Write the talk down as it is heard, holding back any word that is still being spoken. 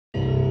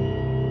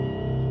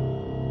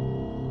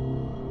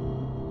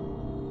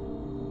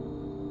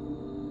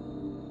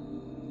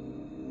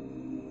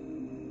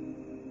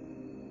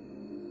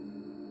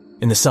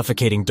In the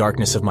suffocating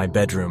darkness of my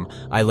bedroom,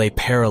 I lay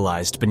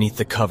paralyzed beneath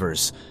the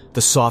covers,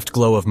 the soft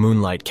glow of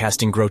moonlight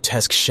casting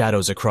grotesque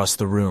shadows across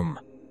the room.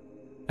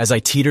 As I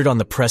teetered on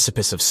the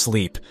precipice of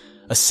sleep,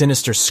 a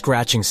sinister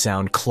scratching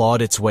sound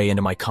clawed its way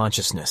into my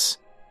consciousness.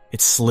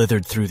 It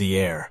slithered through the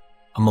air,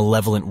 a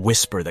malevolent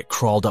whisper that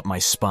crawled up my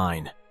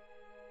spine.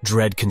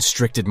 Dread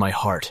constricted my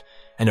heart,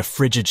 and a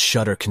frigid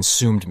shudder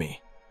consumed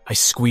me. I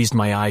squeezed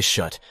my eyes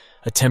shut,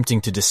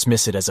 attempting to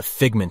dismiss it as a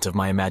figment of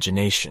my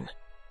imagination.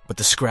 But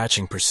the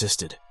scratching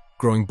persisted,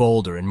 growing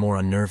bolder and more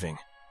unnerving.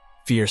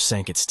 Fear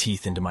sank its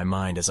teeth into my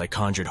mind as I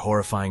conjured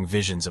horrifying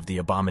visions of the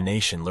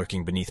abomination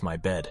lurking beneath my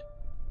bed.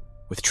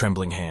 With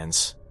trembling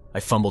hands,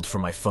 I fumbled for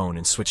my phone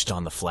and switched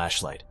on the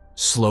flashlight.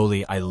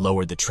 Slowly, I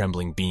lowered the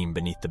trembling beam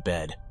beneath the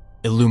bed,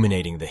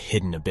 illuminating the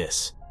hidden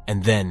abyss.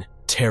 And then,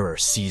 terror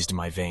seized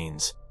my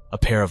veins. A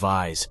pair of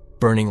eyes,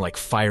 burning like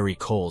fiery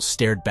coals,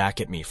 stared back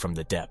at me from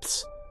the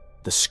depths.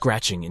 The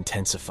scratching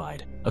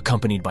intensified,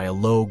 accompanied by a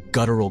low,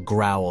 guttural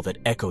growl that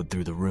echoed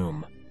through the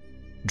room.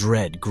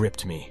 Dread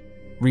gripped me,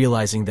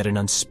 realizing that an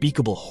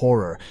unspeakable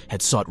horror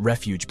had sought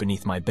refuge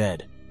beneath my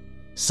bed.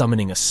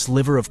 Summoning a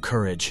sliver of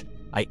courage,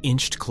 I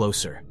inched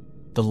closer,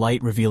 the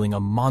light revealing a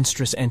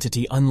monstrous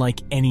entity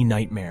unlike any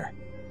nightmare.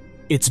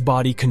 Its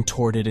body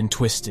contorted and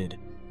twisted,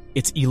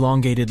 its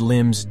elongated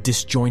limbs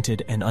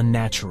disjointed and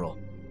unnatural.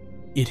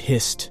 It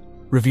hissed,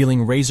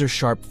 revealing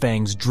razor-sharp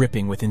fangs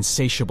dripping with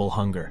insatiable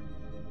hunger.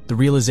 The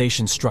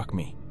realization struck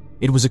me.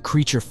 It was a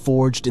creature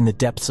forged in the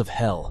depths of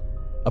hell,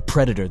 a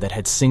predator that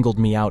had singled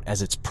me out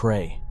as its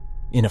prey.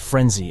 In a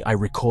frenzy, I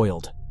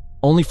recoiled,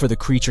 only for the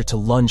creature to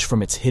lunge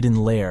from its hidden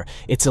lair,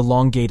 its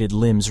elongated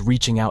limbs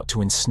reaching out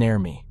to ensnare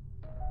me.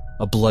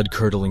 A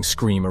blood-curdling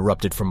scream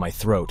erupted from my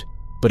throat,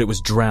 but it was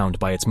drowned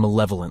by its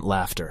malevolent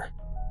laughter.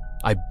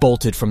 I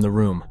bolted from the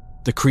room,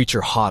 the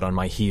creature hot on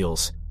my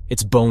heels,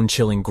 its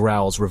bone-chilling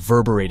growls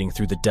reverberating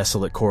through the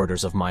desolate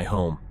corridors of my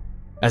home.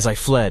 As I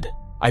fled,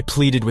 I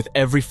pleaded with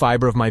every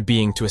fiber of my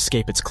being to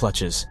escape its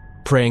clutches,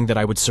 praying that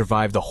I would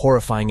survive the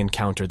horrifying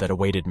encounter that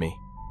awaited me.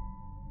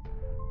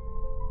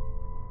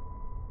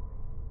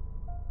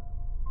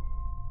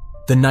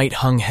 The night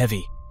hung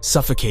heavy,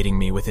 suffocating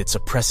me with its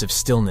oppressive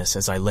stillness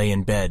as I lay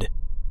in bed,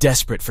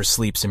 desperate for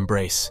sleep's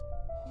embrace.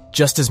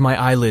 Just as my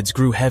eyelids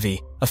grew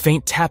heavy, a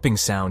faint tapping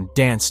sound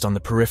danced on the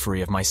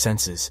periphery of my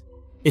senses.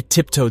 It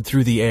tiptoed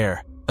through the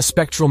air, a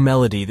spectral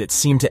melody that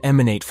seemed to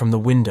emanate from the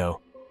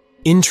window.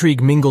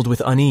 Intrigue mingled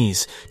with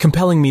unease,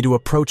 compelling me to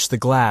approach the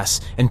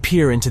glass and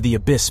peer into the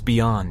abyss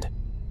beyond.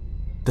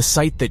 The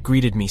sight that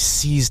greeted me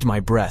seized my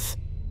breath.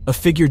 A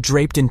figure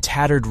draped in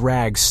tattered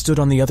rags stood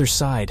on the other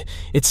side,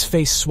 its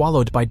face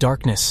swallowed by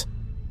darkness.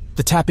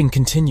 The tapping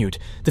continued,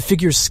 the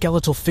figure's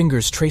skeletal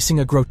fingers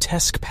tracing a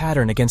grotesque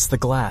pattern against the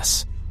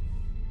glass.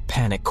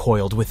 Panic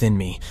coiled within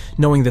me,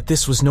 knowing that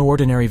this was no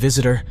ordinary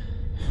visitor.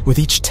 With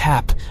each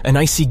tap, an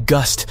icy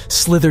gust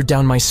slithered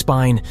down my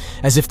spine,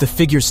 as if the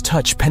figure's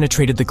touch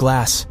penetrated the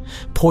glass,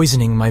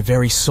 poisoning my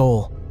very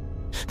soul.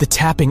 The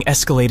tapping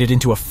escalated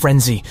into a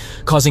frenzy,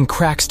 causing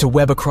cracks to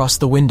web across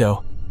the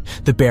window.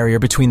 The barrier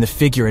between the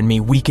figure and me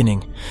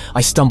weakening,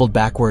 I stumbled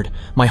backward,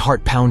 my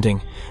heart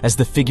pounding, as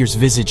the figure's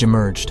visage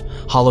emerged,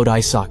 hollowed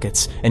eye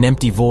sockets, an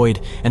empty void,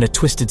 and a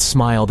twisted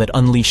smile that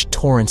unleashed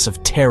torrents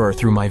of terror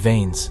through my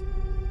veins.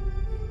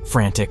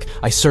 Frantic,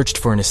 I searched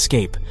for an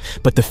escape,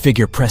 but the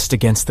figure pressed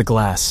against the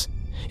glass,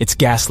 its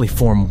ghastly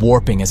form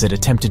warping as it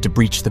attempted to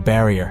breach the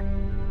barrier.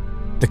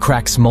 The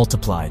cracks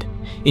multiplied,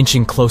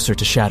 inching closer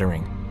to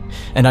shattering,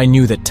 and I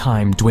knew that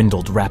time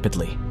dwindled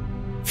rapidly.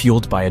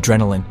 Fueled by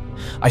adrenaline,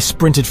 I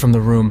sprinted from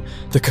the room,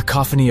 the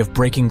cacophony of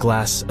breaking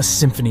glass a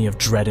symphony of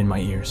dread in my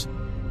ears.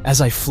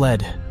 As I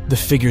fled, the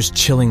figure's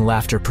chilling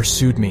laughter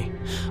pursued me,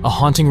 a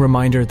haunting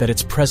reminder that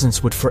its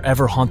presence would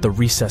forever haunt the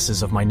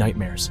recesses of my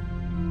nightmares.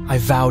 I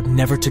vowed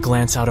never to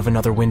glance out of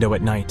another window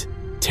at night,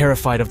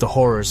 terrified of the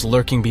horrors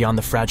lurking beyond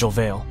the fragile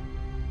veil.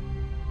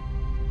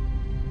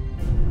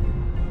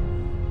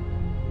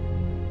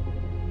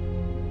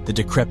 The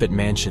decrepit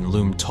mansion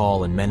loomed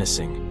tall and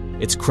menacing,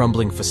 its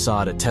crumbling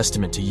facade a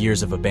testament to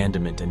years of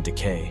abandonment and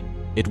decay.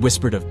 It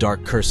whispered of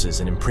dark curses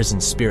and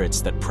imprisoned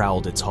spirits that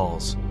prowled its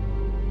halls.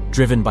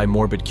 Driven by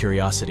morbid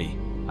curiosity,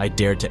 I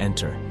dared to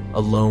enter,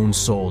 a lone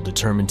soul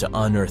determined to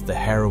unearth the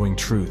harrowing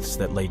truths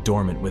that lay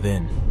dormant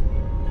within.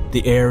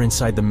 The air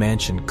inside the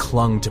mansion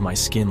clung to my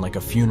skin like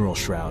a funeral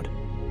shroud,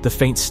 the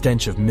faint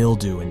stench of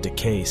mildew and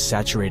decay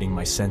saturating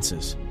my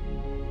senses.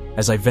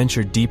 As I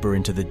ventured deeper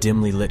into the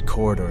dimly lit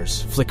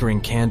corridors,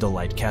 flickering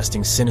candlelight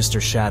casting sinister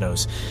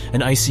shadows,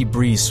 an icy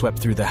breeze swept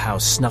through the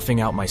house,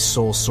 snuffing out my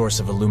sole source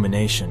of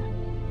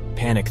illumination.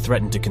 Panic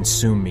threatened to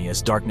consume me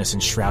as darkness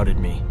enshrouded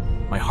me,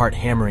 my heart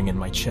hammering in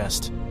my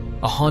chest.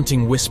 A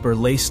haunting whisper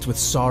laced with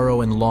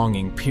sorrow and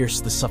longing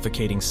pierced the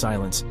suffocating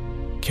silence,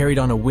 carried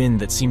on a wind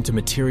that seemed to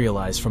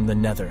materialize from the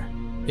nether.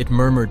 It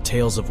murmured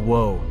tales of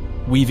woe,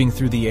 weaving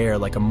through the air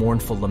like a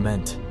mournful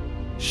lament.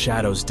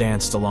 Shadows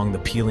danced along the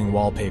peeling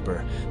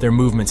wallpaper, their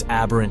movements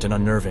aberrant and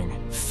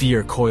unnerving.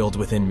 Fear coiled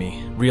within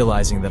me,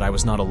 realizing that I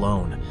was not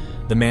alone.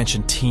 The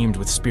mansion teemed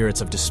with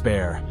spirits of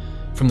despair.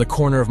 From the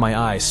corner of my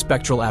eye,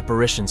 spectral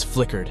apparitions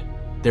flickered,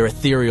 their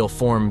ethereal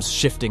forms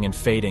shifting and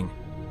fading.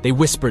 They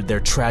whispered their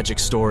tragic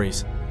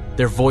stories,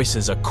 their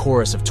voices a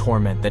chorus of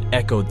torment that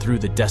echoed through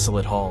the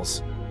desolate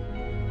halls.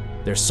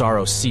 Their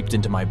sorrow seeped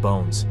into my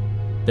bones,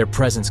 their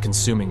presence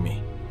consuming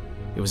me.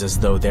 It was as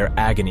though their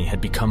agony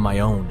had become my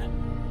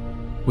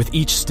own. With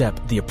each step,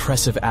 the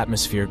oppressive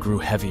atmosphere grew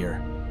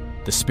heavier,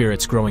 the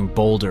spirits growing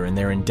bolder in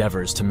their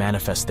endeavors to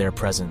manifest their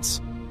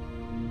presence.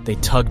 They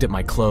tugged at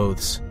my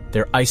clothes,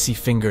 their icy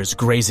fingers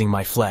grazing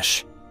my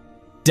flesh.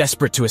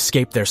 Desperate to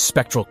escape their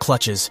spectral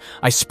clutches,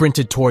 I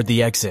sprinted toward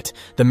the exit,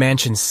 the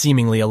mansion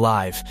seemingly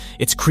alive,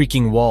 its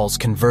creaking walls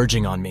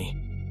converging on me.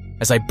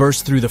 As I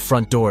burst through the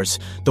front doors,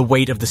 the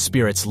weight of the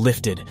spirits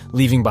lifted,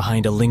 leaving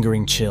behind a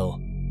lingering chill,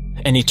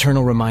 an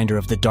eternal reminder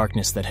of the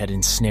darkness that had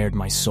ensnared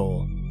my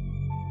soul.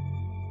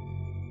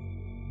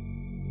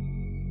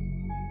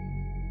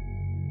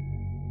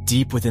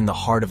 Deep within the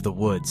heart of the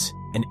woods,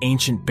 an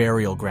ancient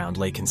burial ground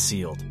lay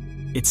concealed,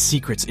 its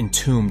secrets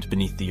entombed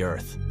beneath the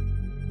earth.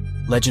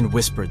 Legend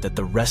whispered that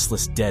the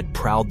restless dead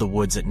prowled the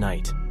woods at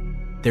night,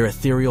 their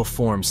ethereal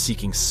forms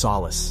seeking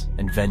solace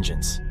and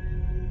vengeance.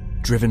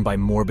 Driven by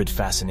morbid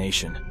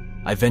fascination,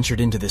 I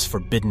ventured into this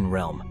forbidden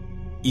realm,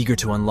 eager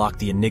to unlock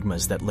the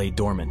enigmas that lay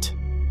dormant.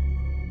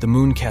 The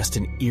moon cast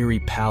an eerie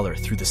pallor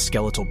through the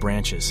skeletal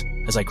branches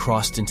as I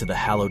crossed into the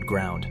hallowed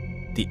ground,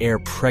 the air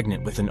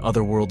pregnant with an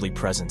otherworldly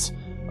presence.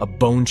 A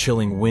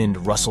bone-chilling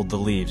wind rustled the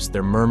leaves,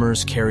 their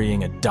murmurs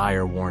carrying a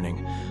dire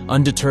warning.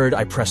 Undeterred,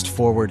 I pressed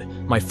forward,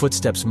 my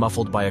footsteps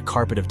muffled by a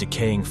carpet of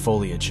decaying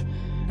foliage.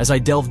 As I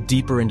delved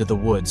deeper into the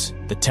woods,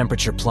 the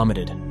temperature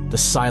plummeted, the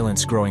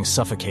silence growing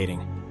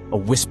suffocating. A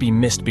wispy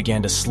mist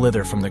began to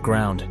slither from the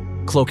ground,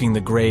 cloaking the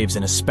graves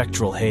in a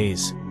spectral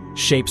haze.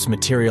 Shapes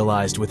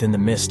materialized within the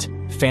mist,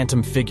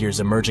 phantom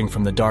figures emerging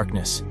from the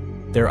darkness.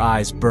 Their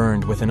eyes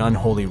burned with an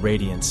unholy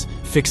radiance,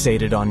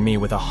 fixated on me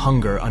with a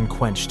hunger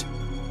unquenched.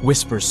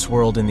 Whispers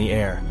swirled in the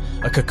air,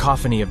 a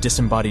cacophony of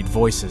disembodied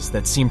voices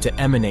that seemed to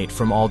emanate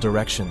from all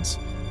directions.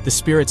 The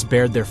spirits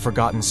bared their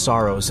forgotten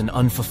sorrows and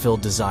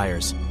unfulfilled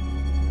desires,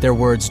 their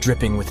words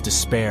dripping with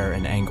despair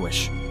and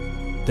anguish.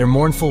 Their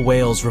mournful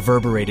wails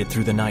reverberated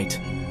through the night,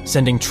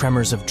 sending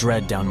tremors of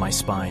dread down my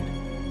spine.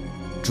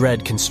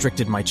 Dread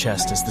constricted my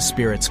chest as the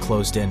spirits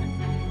closed in,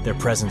 their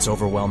presence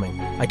overwhelming.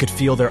 I could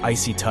feel their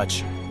icy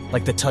touch,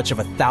 like the touch of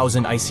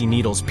 1,000 icy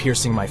needles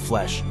piercing my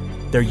flesh.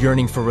 Their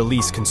yearning for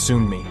release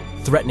consumed me,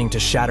 threatening to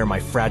shatter my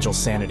fragile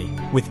sanity.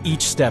 With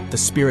each step, the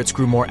spirits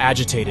grew more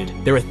agitated,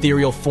 their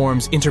ethereal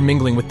forms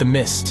intermingling with the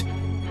mist.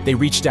 They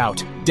reached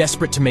out,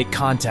 desperate to make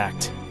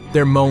contact,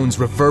 their moans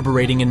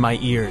reverberating in my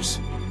ears.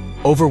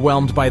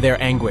 Overwhelmed by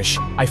their anguish,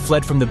 I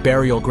fled from the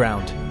burial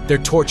ground, their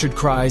tortured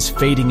cries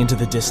fading into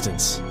the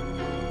distance.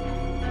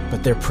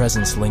 But their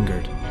presence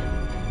lingered,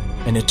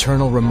 an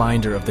eternal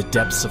reminder of the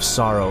depths of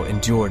sorrow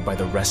endured by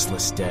the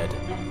restless dead.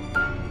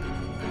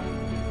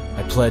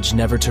 I pledged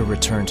never to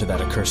return to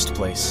that accursed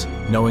place,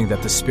 knowing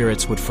that the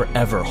spirits would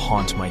forever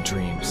haunt my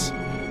dreams.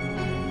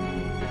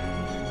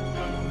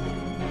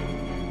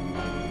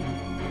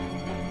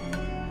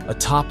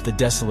 Atop the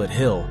desolate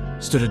hill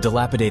stood a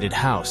dilapidated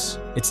house,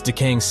 its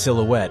decaying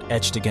silhouette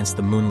etched against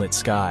the moonlit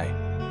sky.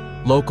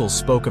 Locals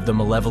spoke of the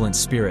malevolent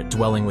spirit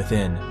dwelling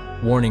within,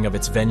 warning of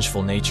its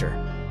vengeful nature.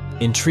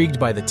 Intrigued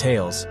by the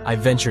tales, I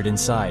ventured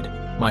inside,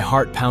 my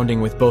heart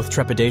pounding with both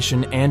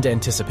trepidation and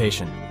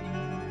anticipation.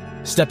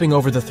 Stepping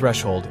over the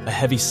threshold, a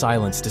heavy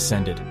silence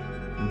descended,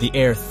 the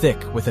air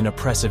thick with an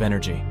oppressive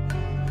energy.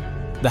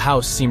 The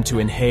house seemed to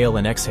inhale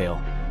and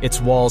exhale, its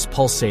walls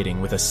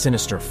pulsating with a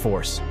sinister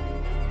force.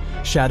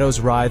 Shadows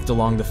writhed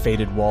along the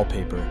faded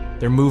wallpaper,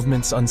 their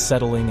movements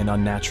unsettling and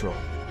unnatural.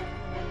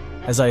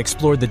 As I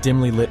explored the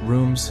dimly lit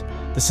rooms,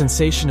 the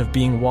sensation of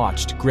being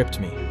watched gripped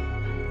me.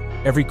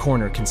 Every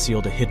corner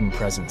concealed a hidden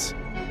presence,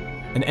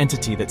 an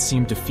entity that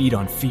seemed to feed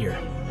on fear.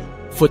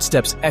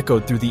 Footsteps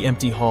echoed through the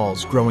empty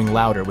halls, growing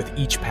louder with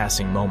each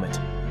passing moment.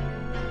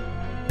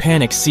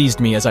 Panic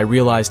seized me as I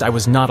realized I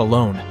was not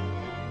alone.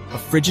 A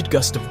frigid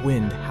gust of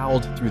wind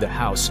howled through the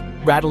house,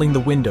 rattling the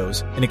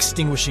windows and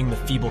extinguishing the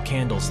feeble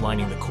candles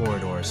lining the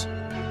corridors.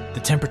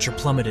 The temperature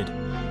plummeted,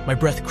 my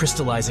breath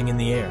crystallizing in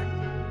the air.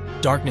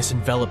 Darkness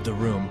enveloped the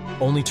room,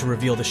 only to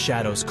reveal the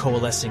shadows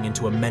coalescing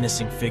into a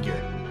menacing figure.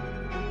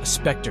 A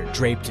specter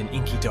draped in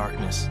inky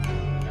darkness.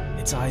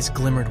 Its eyes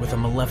glimmered with a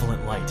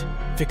malevolent light,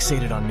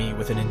 fixated on me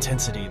with an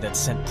intensity that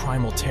sent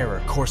primal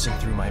terror coursing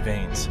through my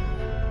veins.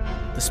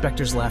 The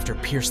specter's laughter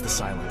pierced the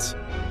silence,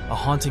 a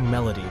haunting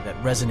melody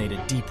that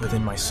resonated deep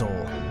within my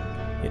soul.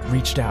 It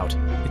reached out,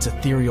 its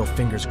ethereal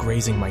fingers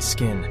grazing my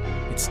skin,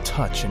 its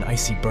touch an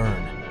icy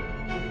burn.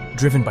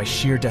 Driven by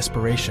sheer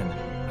desperation,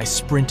 I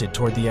sprinted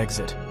toward the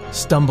exit,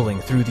 stumbling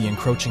through the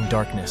encroaching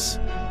darkness.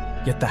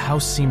 Yet the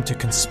house seemed to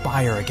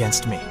conspire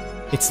against me,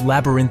 its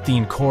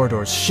labyrinthine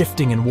corridors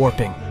shifting and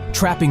warping,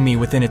 trapping me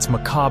within its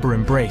macabre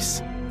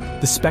embrace.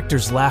 The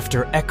specter's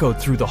laughter echoed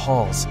through the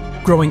halls,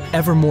 growing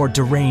ever more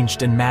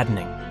deranged and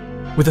maddening.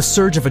 With a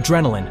surge of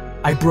adrenaline,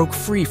 I broke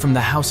free from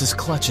the house's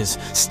clutches,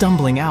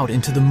 stumbling out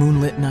into the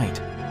moonlit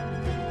night.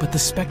 But the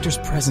specter's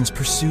presence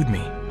pursued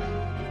me,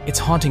 its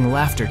haunting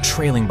laughter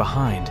trailing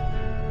behind.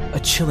 a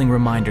chilling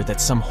reminder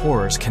that some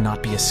horrors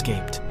cannot be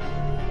escaped.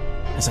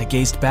 As I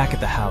gazed back at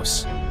the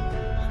house,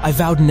 I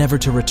vowed never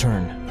to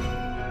return,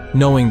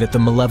 knowing that the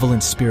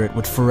malevolent spirit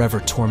would forever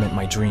torment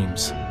my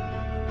dreams,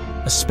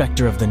 a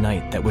specter of the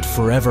night that would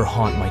forever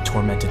haunt my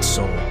tormented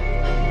soul.